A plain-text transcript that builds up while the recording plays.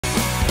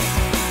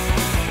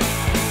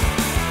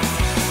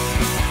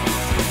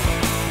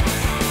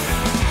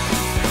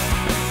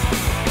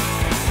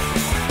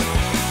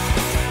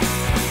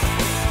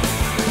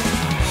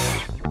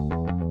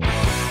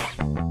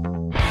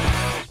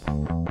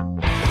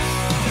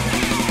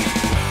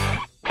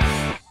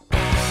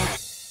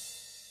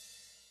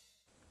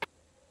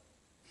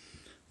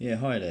Yeah,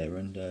 hi there,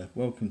 and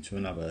welcome to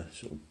another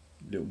sort of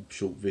little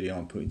short video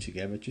I'm putting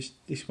together.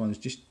 This one's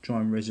just try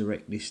and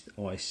resurrect this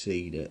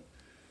IC that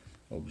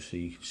obviously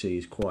you can see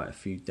is quite a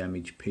few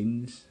damaged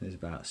pins. There's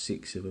about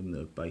 6 of them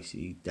that are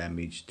basically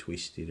damaged,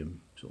 twisted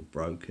and sort of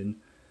broken.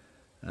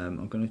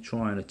 I'm going to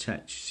try and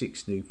attach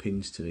 6 new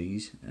pins to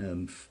these.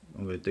 I'm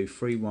going to do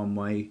 3 one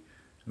way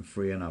and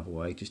 3 another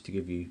way, just to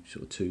give you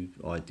sort of 2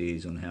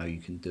 ideas on how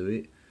you can do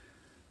it.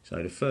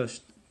 So the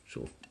first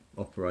sort of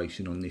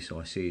operation on this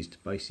IC is to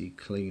basically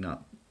clean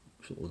up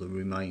sort of the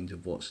remains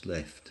of what's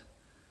left.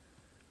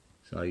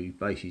 So you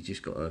basically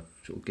just got to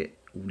sort of get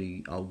all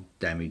the old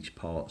damaged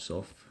parts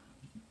off,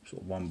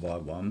 sort of one by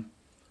one.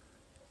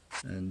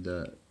 And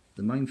the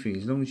main thing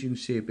is, as long as you can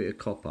see a bit of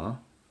copper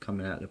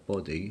coming out of the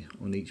body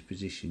on each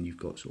position, you've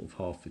got sort of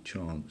half a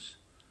chance.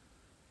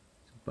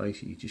 So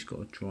basically you just got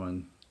to try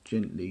and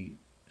gently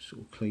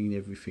sort of clean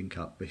everything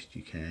up best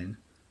you can.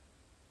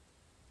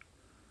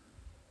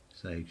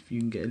 So if you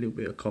can get a little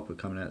bit of copper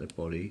coming out of the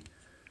body,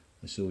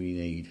 that's all you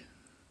need.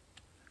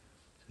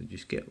 So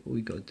just get, all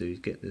you got to do is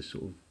get the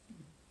sort of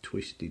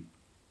twisted,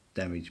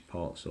 damaged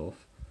parts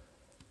off.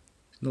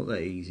 It's not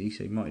that easy,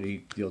 so you might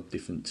need the odd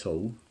different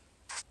tool.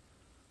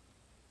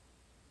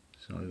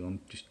 So I'm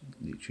just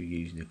literally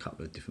using a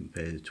couple of different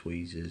pairs of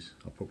tweezers.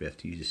 I'll probably have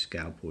to use a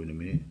scalpel in a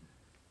minute.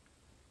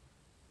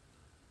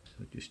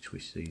 So just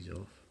twist these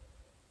off.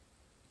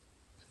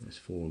 So there's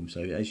 4 of them.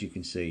 So as you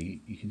can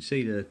see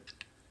the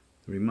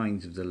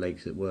remains of the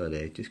legs that were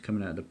there just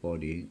coming out of the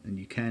body, and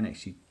you can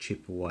actually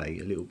chip away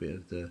a little bit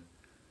of the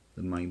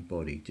main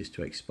body just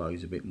to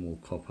expose a bit more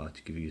copper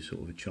to give you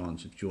sort of a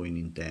chance of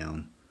joining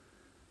down.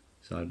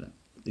 So that,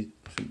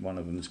 I think one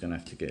of them is going to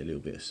have to get a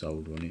little bit of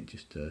solder on it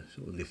just to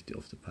sort of lift it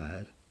off the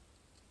pad.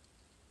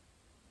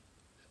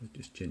 So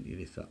just gently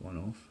lift that one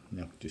off.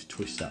 Now just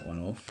twist that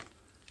one off.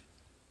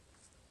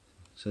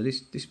 So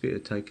this bit will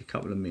take a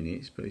couple of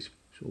minutes, but it's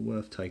sort of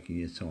worth taking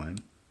your time.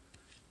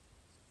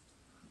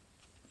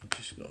 I've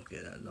just got to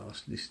get that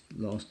this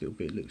last little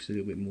bit looks a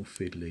little bit more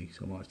fiddly,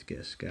 so I might have to get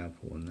a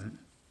scalpel on that.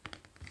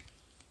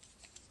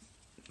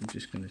 I'm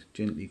just going to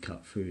gently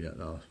cut through that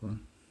last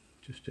one,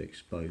 just to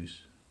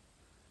expose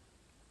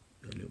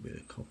a little bit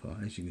of copper.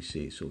 As you can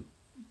see, it's going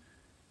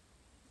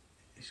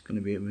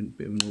to be a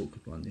bit of an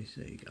awkward one.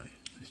 There you go.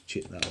 Let's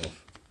chip that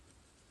off.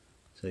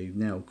 So you've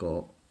now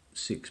got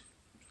 6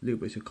 little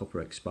bits of copper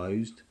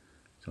exposed.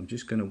 So I'm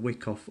just going to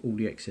wick off all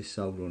the excess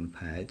solder on the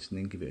pads and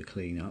then give it a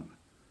clean up.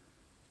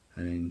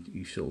 And then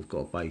you've sort of got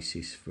a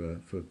basis for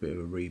a bit of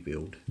a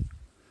rebuild.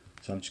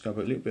 So I'm just going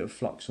to put a little bit of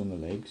flux on the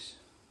legs,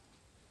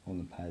 on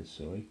the pads,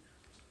 sorry.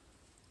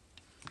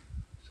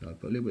 So I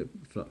put a little bit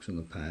of flux on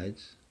the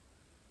pads.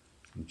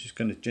 I'm just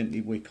going to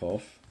gently wick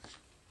off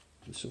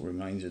the sort of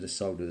remains of the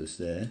solder that's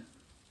there.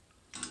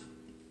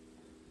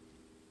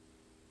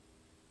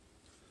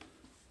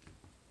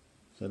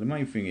 So the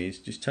main thing is,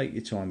 just take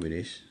your time with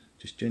this,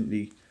 just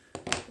gently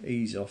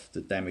ease off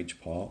the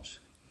damaged parts.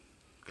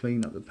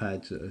 Clean up the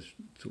pads that are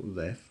sort of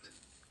left.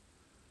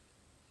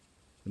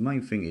 The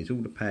main thing is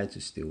all the pads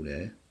are still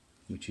there,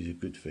 which is a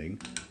good thing.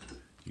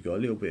 You've got a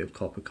little bit of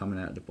copper coming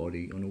out of the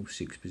body on all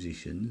 6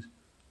 positions.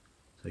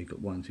 So you've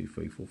got 1, 2,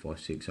 3, 4, 5,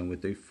 6. So I'm going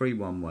to do 3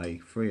 one way,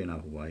 3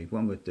 another way. What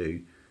I'm going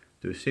to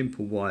do a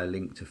simple wire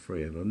link to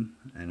 3 of them,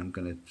 and I'm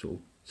going to sort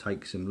of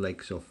take some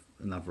legs off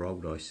another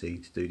old IC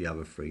to do the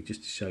other 3,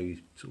 just to show you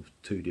sort of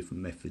 2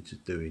 different methods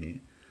of doing it.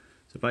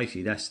 So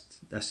basically that's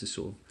the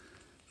sort of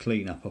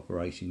clean up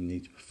operation you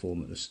need to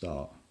perform at the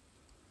start.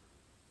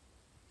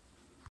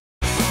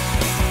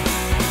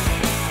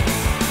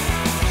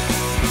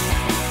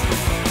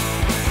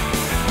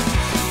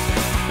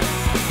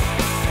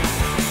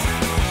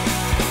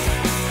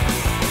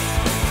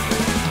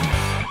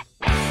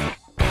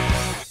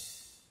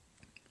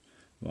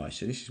 Right,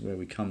 so this is where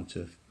we come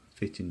to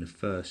fitting the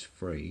first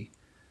 3.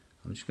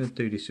 I'm just going to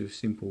do this with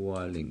simple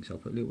wire links. I'll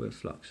put a little bit of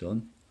flux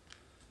on.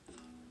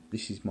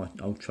 This is my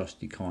old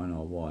trusty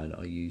Kynar wire that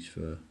I use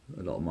for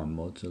a lot of my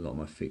mods, a lot of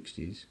my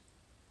fixtures.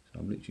 So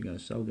I'm literally going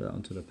to solder that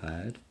onto the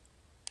pad,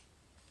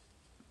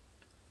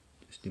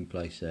 just in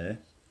place there.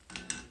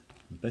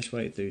 The best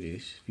way to do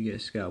this, if you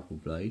get a scalpel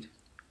blade,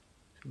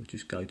 sort of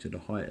just go to the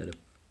height of the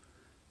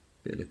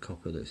bit of the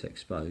copper that's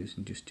exposed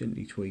and just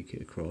gently tweak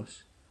it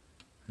across,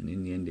 and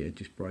in the end it'll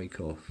just break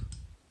off.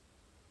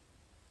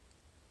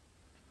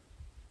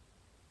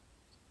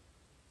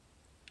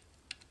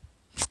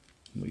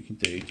 And what you can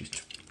do,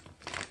 just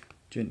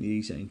gently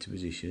ease that into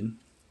position.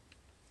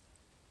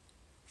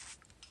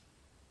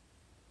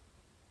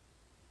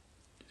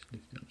 Just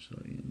lift it up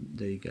slightly, and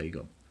there you go, you've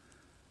got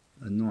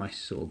a nice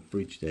sort of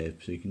bridge there,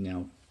 so you can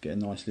now get a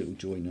nice little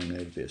joint on there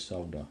with a bit of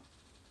solder.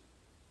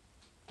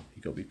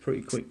 You've got to be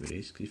pretty quick with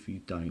this, because if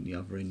you don't, the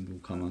other end will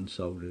come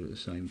unsoldered at the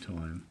same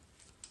time.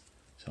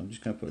 So I'm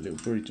just going to put a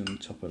little bridge on the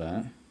top of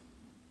that,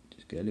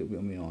 just get a little bit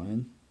on my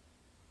iron.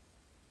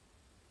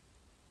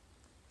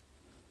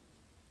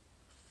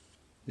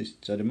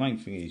 So the main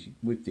thing is,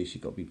 with this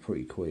you've got to be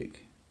pretty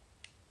quick.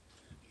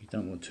 You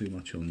don't want too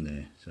much on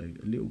there, so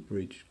a little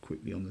bridge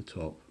quickly on the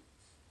top,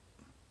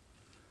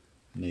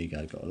 And there you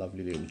go, got a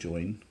lovely little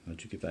join. I'll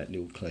just give that a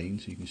little clean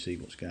so you can see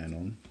what's going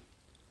on.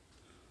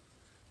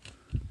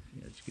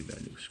 Yeah, just give that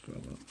a little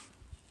scrub up.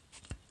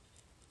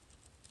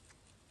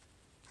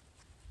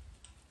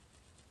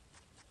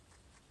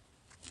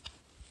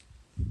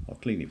 I'll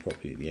clean it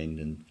properly at the end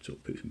and sort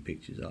of put some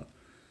pictures up.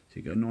 So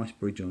you've got a nice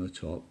bridge on the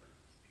top,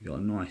 you've got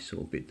a nice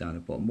sort of bit down the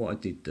bottom. What I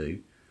did do,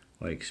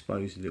 I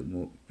exposed a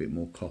bit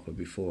more copper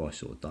before I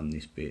sort of done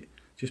this bit,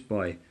 just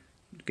by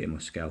getting my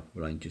scalpel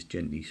blade, just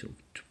gently sort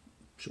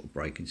of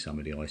breaking some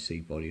of the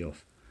IC body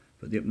off.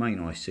 But the main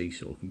IC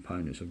sort of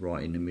components are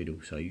right in the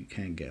middle, so you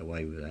can get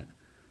away with that.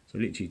 So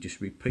literally just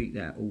repeat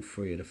that, all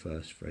three of the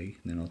first three,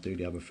 and then I'll do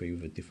the other three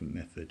with a different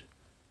method.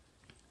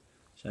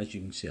 So as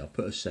you can see, I'll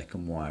put a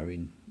second wire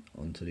in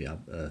onto the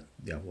other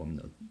one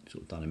that I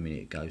sort of done a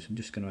minute ago. So I'm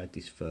just going to add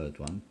this third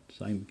one,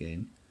 same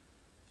again,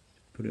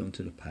 put it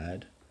onto the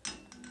pad,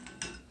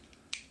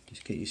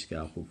 just get your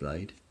scalpel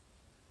blade.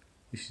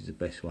 This is the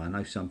best way. I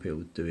know some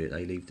people do it,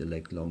 they leave the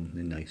leg long,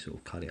 then they sort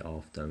of cut it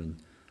after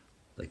and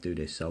they do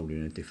their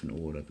soldering in a different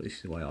order, but this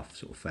is the way I've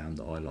sort of found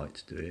that I like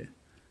to do it.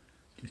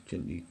 Just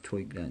gently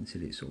tweak that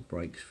until it sort of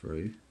breaks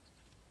through.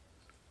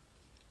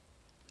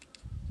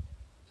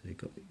 So you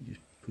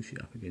just push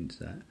it up against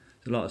that.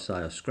 So like I say,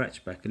 I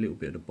scratched back a little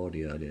bit of the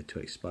body earlier to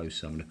expose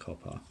some of the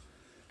copper.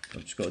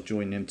 I've just got to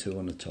join them two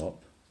on the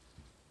top,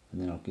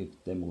 and then I'll give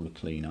them all a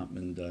clean up,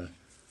 and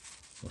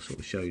I'll sort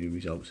of show you the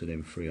results of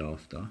them three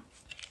after.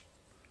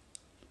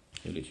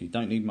 So literally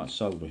don't need much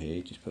solder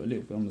here, just put a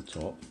little bit on the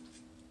top.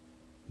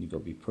 You've got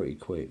to be pretty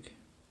quick.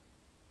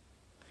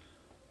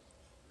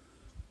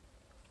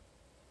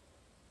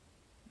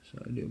 So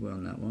a little bit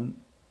on that one.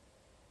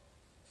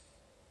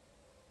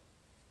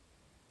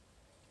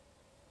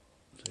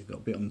 So you've got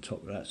a bit on the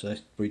top of that, so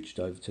that's bridged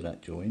over to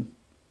that join.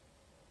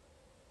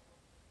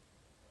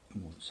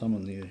 Some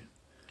on the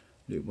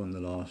little one, the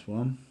last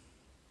one.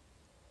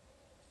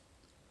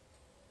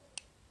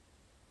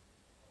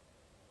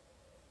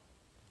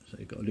 So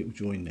you've got a little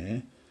join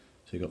there.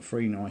 So you've got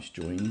three nice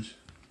joins.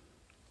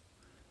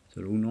 So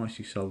they're all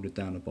nicely soldered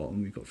down the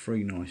bottom. You've got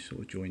three nice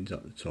sort of joins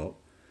up the top.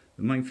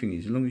 The main thing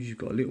is, as long as you've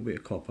got a little bit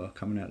of copper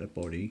coming out of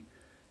the body,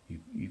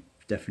 you've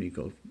definitely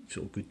got a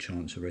sort of good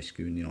chance of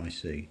rescuing the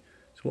IC.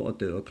 So what I'll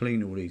do, I'll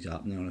clean all these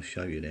up and then I'll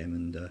show you them,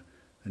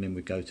 and then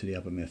we go to the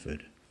other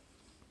method.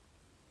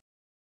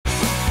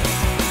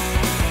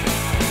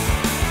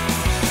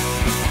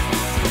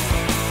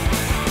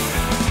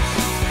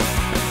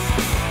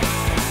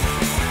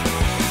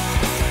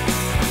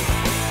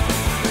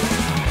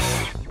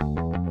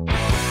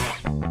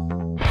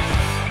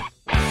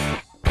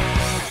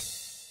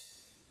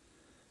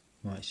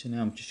 Right, so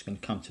now I'm just going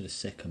to come to the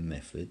second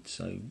method.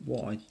 So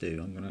what I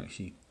do, I'm going to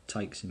actually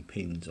take some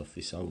pins off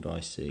this old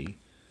IC.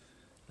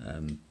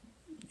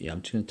 Yeah,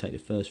 I'm just going to take the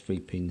first three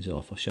pins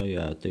off. I'll show you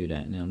how to do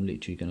that, and then I'm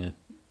literally going to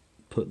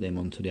put them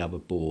onto the other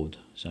board.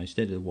 So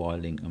instead of the wire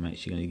link, I'm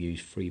actually going to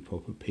use three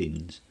proper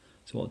pins.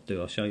 So what I'll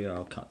do, I'll show you how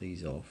I'll cut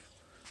these off.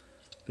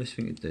 Best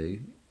thing to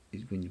do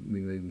is when you're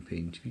removing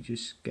pins, if you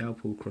just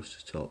scalpel across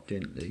the top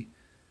gently,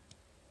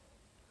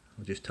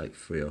 I'll just take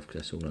three off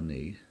because that's all I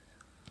need.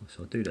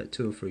 So I'll do that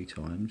 2 or 3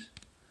 times.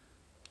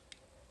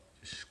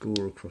 Just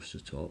score across the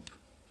top,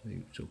 so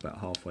you're sort of about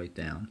halfway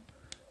down,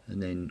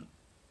 and then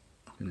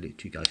I can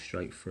literally go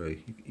straight through.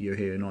 You'll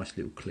hear a nice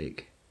little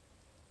click.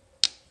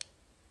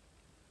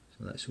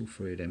 So that's all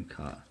 3 of them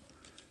cut.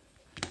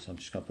 So I'm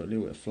just going to put a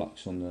little bit of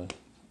flux on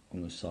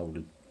the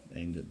soldered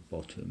end at the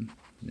bottom.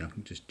 Now I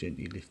can just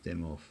gently lift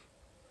them off.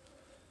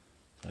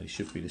 So they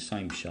should be the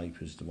same shape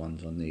as the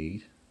ones I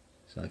need.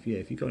 So if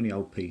you've got any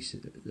old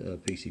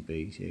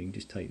PCBs, you can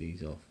just take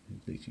these off.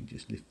 Literally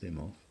just lift them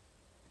off.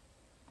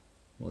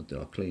 What I'll do,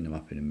 I'll clean them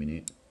up in a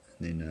minute,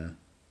 and then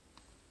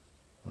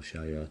I'll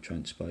show you how to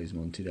transpose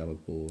them onto the other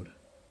board.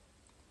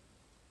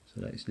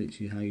 So that's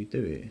literally how you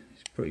do it.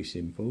 It's pretty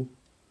simple.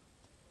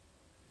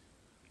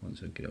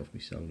 Once I get off my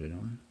soldering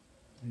iron,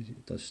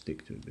 it does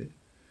stick to it a bit.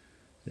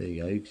 There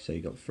you go. So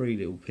you've got 3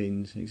 little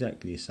pins,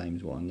 exactly the same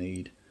as what I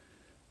need.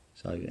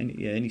 So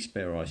any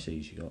spare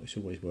ICs you got, it's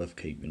always worth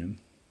keeping them.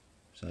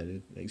 So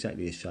they're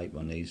exactly the shape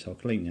I need. So I'll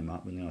clean them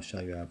up and then I'll show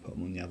you how to put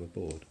them on the other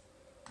board.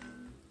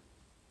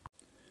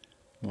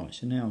 Right,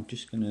 so now I'm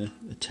just going to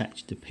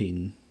attach the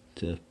pin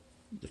to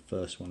the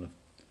first one of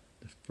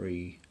the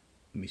 3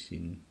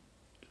 missing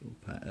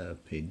sort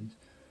of pins.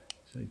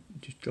 So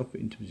just drop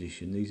it into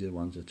position. These are the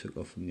ones I took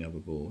off from the other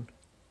board.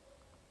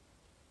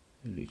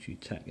 And literally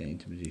tack that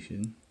into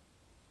position.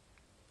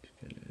 Just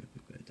get a little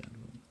bit better down the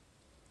bottom.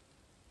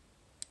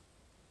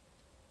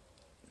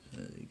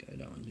 So there you go,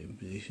 that one's in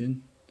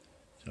position.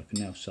 So I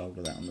can now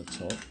solder that on the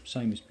top,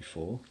 same as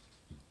before.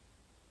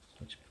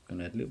 So I'm just going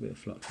to add a little bit of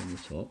flux on the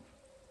top.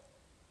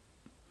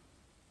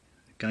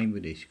 Again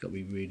with this, you've got to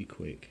be really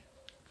quick,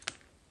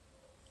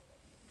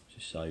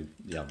 just so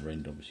the other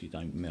end obviously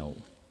don't melt.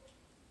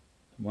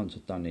 And once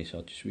I've done this,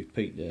 I'll just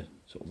repeat the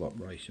sort of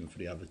operation for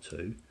the other 2.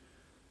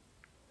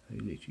 So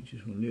you literally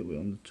just want a little bit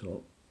on the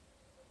top.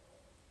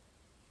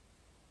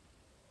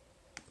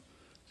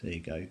 So there you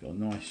go, you've got a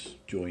nice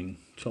join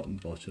top and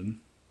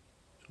bottom.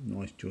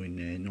 nice join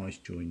there, nice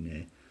join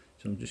there.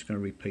 So I'm just going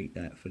to repeat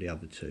that for the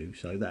other two.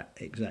 So that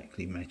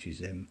exactly matches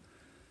them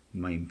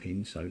main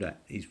pins, so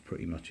that is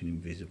pretty much an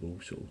invisible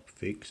sort of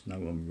fix, no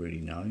one really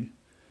know.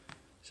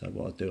 So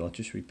what I'll do, I'll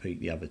just repeat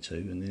the other two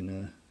and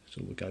then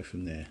so we'll go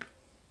from there.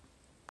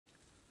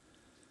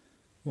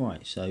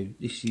 Right, so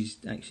this is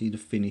actually the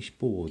finished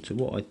board. So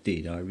what I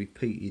did, I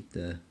repeated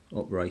the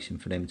operation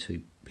for them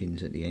two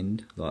pins at the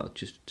end, like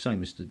just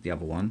same as the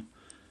other one.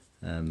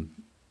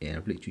 Yeah,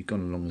 I've literally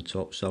gone along the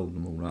top, soldiered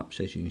them all up.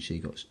 So as you can see,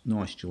 you've got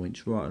nice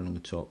joints right along the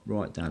top,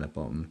 right down the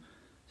bottom.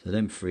 So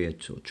them three are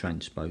sort of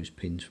transposed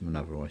pins from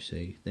another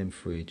IC. Them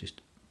three are just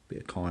a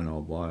bit of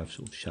kynar wire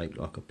sort of shaped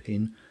like a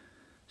pin.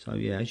 So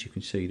yeah, as you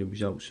can see, the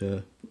results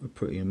are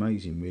pretty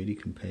amazing really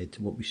compared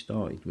to what we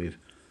started with.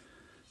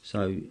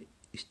 So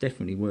it's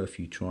definitely worth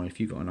you trying.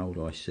 If you've got an old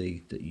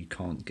IC that you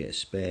can't get a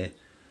spare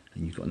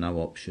and you've got no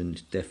option,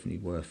 it's definitely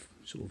worth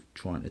sort of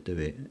trying to do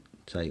it.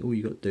 So all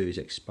you've got to do is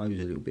expose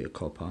a little bit of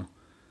copper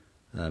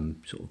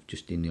sort of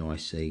just in the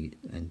IC,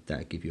 and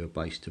that'll give you a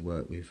base to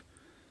work with.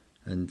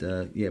 And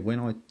yeah, when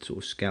I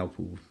sort of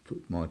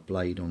put my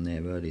blade on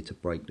there earlier to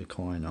break the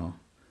kynar,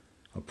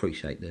 I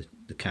appreciate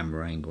the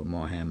camera angle,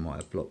 my hand might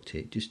have blocked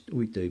it. Just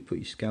all you do, put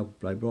your scalpel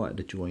blade right at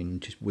the joint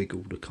and just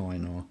wiggle the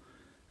kynar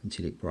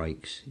until it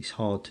breaks. It's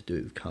hard to do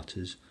it with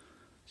cutters,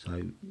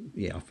 so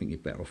yeah, I think you're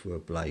better off with a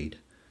blade.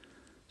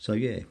 So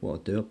yeah, what I'll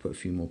do, I'll put a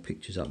few more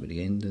pictures up at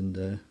the end,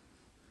 and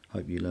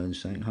hope you learn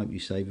something, hope you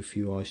save a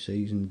few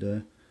ICs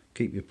and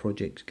keep your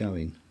projects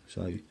going.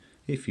 So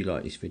if you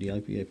like this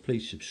video, yeah,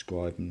 please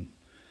subscribe and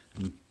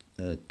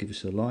give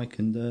us a like,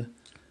 and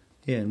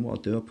yeah, and what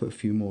I'll do, I'll put a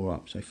few more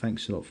up. So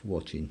thanks a lot for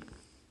watching.